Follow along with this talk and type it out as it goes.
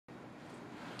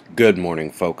Good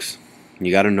morning, folks.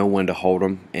 You gotta know when to hold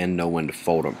 'em and know when to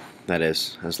fold 'em. That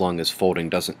is, as long as folding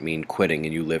doesn't mean quitting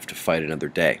and you live to fight another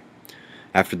day.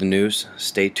 After the news,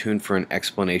 stay tuned for an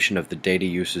explanation of the data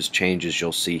usage changes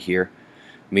you'll see here.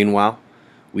 Meanwhile,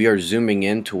 we are zooming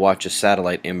in to watch a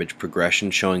satellite image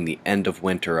progression showing the end of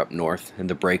winter up north and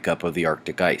the breakup of the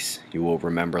Arctic ice. You will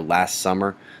remember last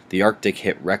summer, the Arctic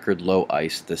hit record low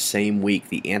ice the same week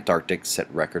the Antarctic set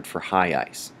record for high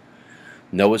ice.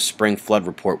 NOAA's spring flood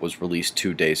report was released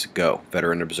 2 days ago.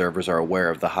 Veteran observers are aware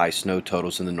of the high snow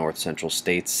totals in the north-central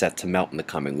states set to melt in the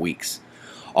coming weeks.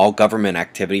 All government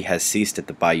activity has ceased at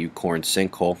the Bayou Corn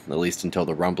sinkhole, at least until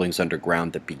the rumblings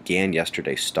underground that began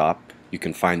yesterday stop. You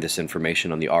can find this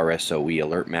information on the RSOE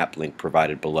alert map link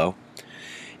provided below.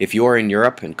 If you are in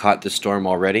Europe and caught this storm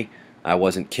already, I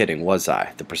wasn't kidding, was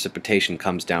I? The precipitation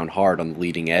comes down hard on the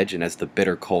leading edge, and as the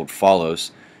bitter cold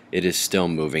follows, it is still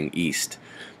moving east.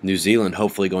 New Zealand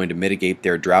hopefully going to mitigate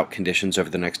their drought conditions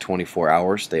over the next 24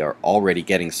 hours. They are already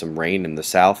getting some rain in the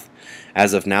south.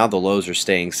 As of now, the lows are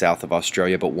staying south of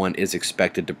Australia, but one is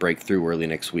expected to break through early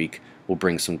next week. Will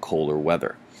bring some colder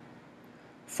weather.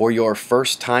 For your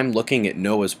first time looking at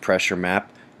NOAA's pressure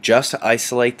map, just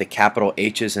isolate the capital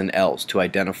H's and L's to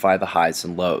identify the highs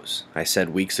and lows. I said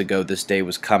weeks ago this day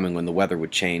was coming when the weather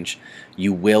would change.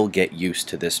 You will get used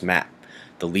to this map.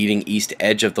 The leading east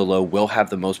edge of the low will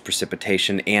have the most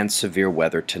precipitation and severe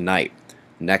weather tonight.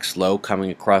 Next low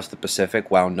coming across the Pacific,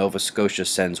 while Nova Scotia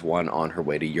sends one on her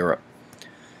way to Europe.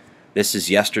 This is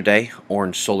yesterday,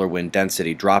 orange solar wind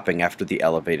density dropping after the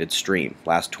elevated stream.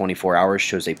 Last 24 hours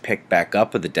shows a pick back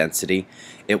up of the density.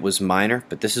 It was minor,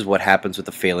 but this is what happens with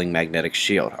a failing magnetic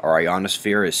shield. Our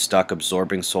ionosphere is stuck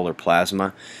absorbing solar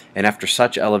plasma, and after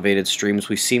such elevated streams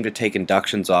we seem to take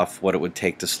inductions off what it would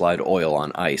take to slide oil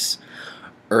on ice.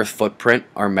 Earth footprint,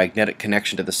 our magnetic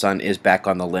connection to the sun is back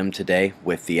on the limb today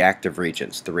with the active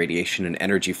regions. The radiation and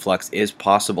energy flux is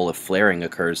possible if flaring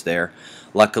occurs there.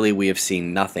 Luckily, we have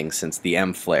seen nothing since the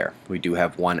M flare. We do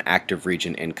have one active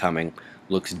region incoming,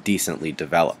 looks decently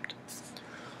developed.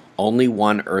 Only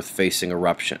one Earth-facing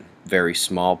eruption, very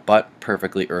small but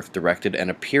perfectly Earth-directed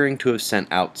and appearing to have sent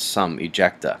out some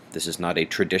ejecta. This is not a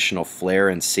traditional flare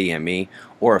in CME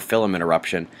or a filament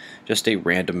eruption, just a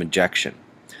random ejection.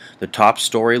 The top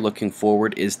story looking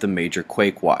forward is the major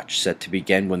quake watch, set to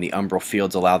begin when the umbral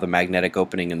fields allow the magnetic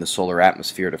opening in the solar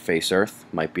atmosphere to face Earth.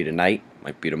 Might be tonight,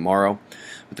 might be tomorrow.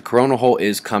 But the coronal hole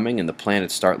is coming and the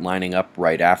planets start lining up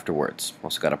right afterwards.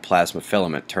 Also got a plasma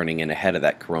filament turning in ahead of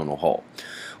that coronal hole.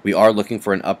 We are looking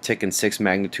for an uptick in 6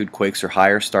 magnitude quakes or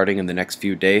higher starting in the next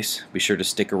few days. Be sure to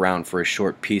stick around for a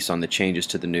short piece on the changes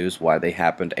to the news, why they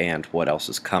happened, and what else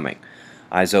is coming.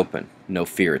 Eyes open, no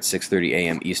fear, it's 6:30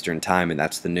 a.m. Eastern Time and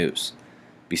that's the news.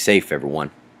 Be safe, everyone.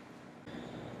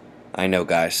 I know,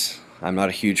 guys, I'm not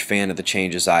a huge fan of the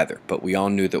changes either, but we all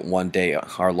knew that one day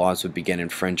our laws would begin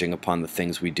infringing upon the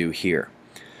things we do here.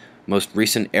 Most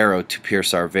recent arrow to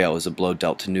pierce our veil is a blow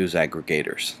dealt to news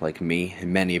aggregators, like me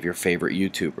and many of your favorite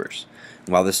YouTubers.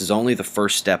 And while this is only the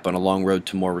first step on a long road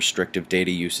to more restrictive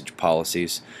data usage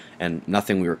policies, and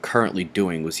nothing we were currently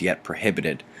doing was yet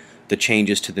prohibited, the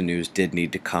changes to the news did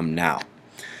need to come now.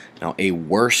 Now, a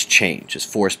worse change is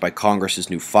forced by Congress's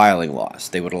new filing laws.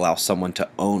 They would allow someone to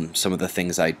own some of the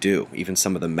things I do, even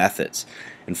some of the methods,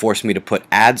 and force me to put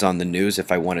ads on the news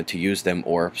if I wanted to use them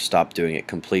or stop doing it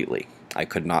completely. I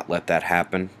could not let that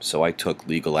happen, so I took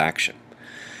legal action.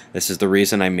 This is the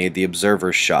reason I made the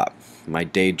Observer's Shop. My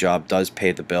day job does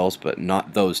pay the bills, but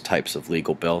not those types of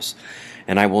legal bills.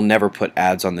 And I will never put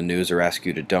ads on the news or ask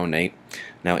you to donate.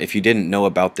 Now, if you didn't know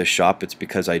about this shop, it's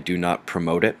because I do not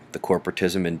promote it. The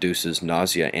corporatism induces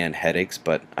nausea and headaches,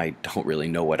 but I don't really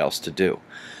know what else to do.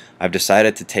 I've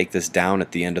decided to take this down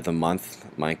at the end of the month.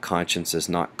 My conscience is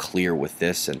not clear with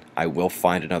this, and I will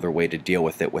find another way to deal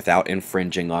with it without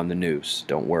infringing on the news.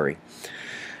 Don't worry.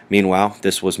 Meanwhile,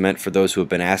 this was meant for those who have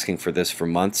been asking for this for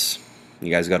months.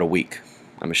 You guys got a week.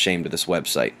 I'm ashamed of this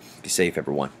website. Be safe,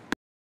 everyone.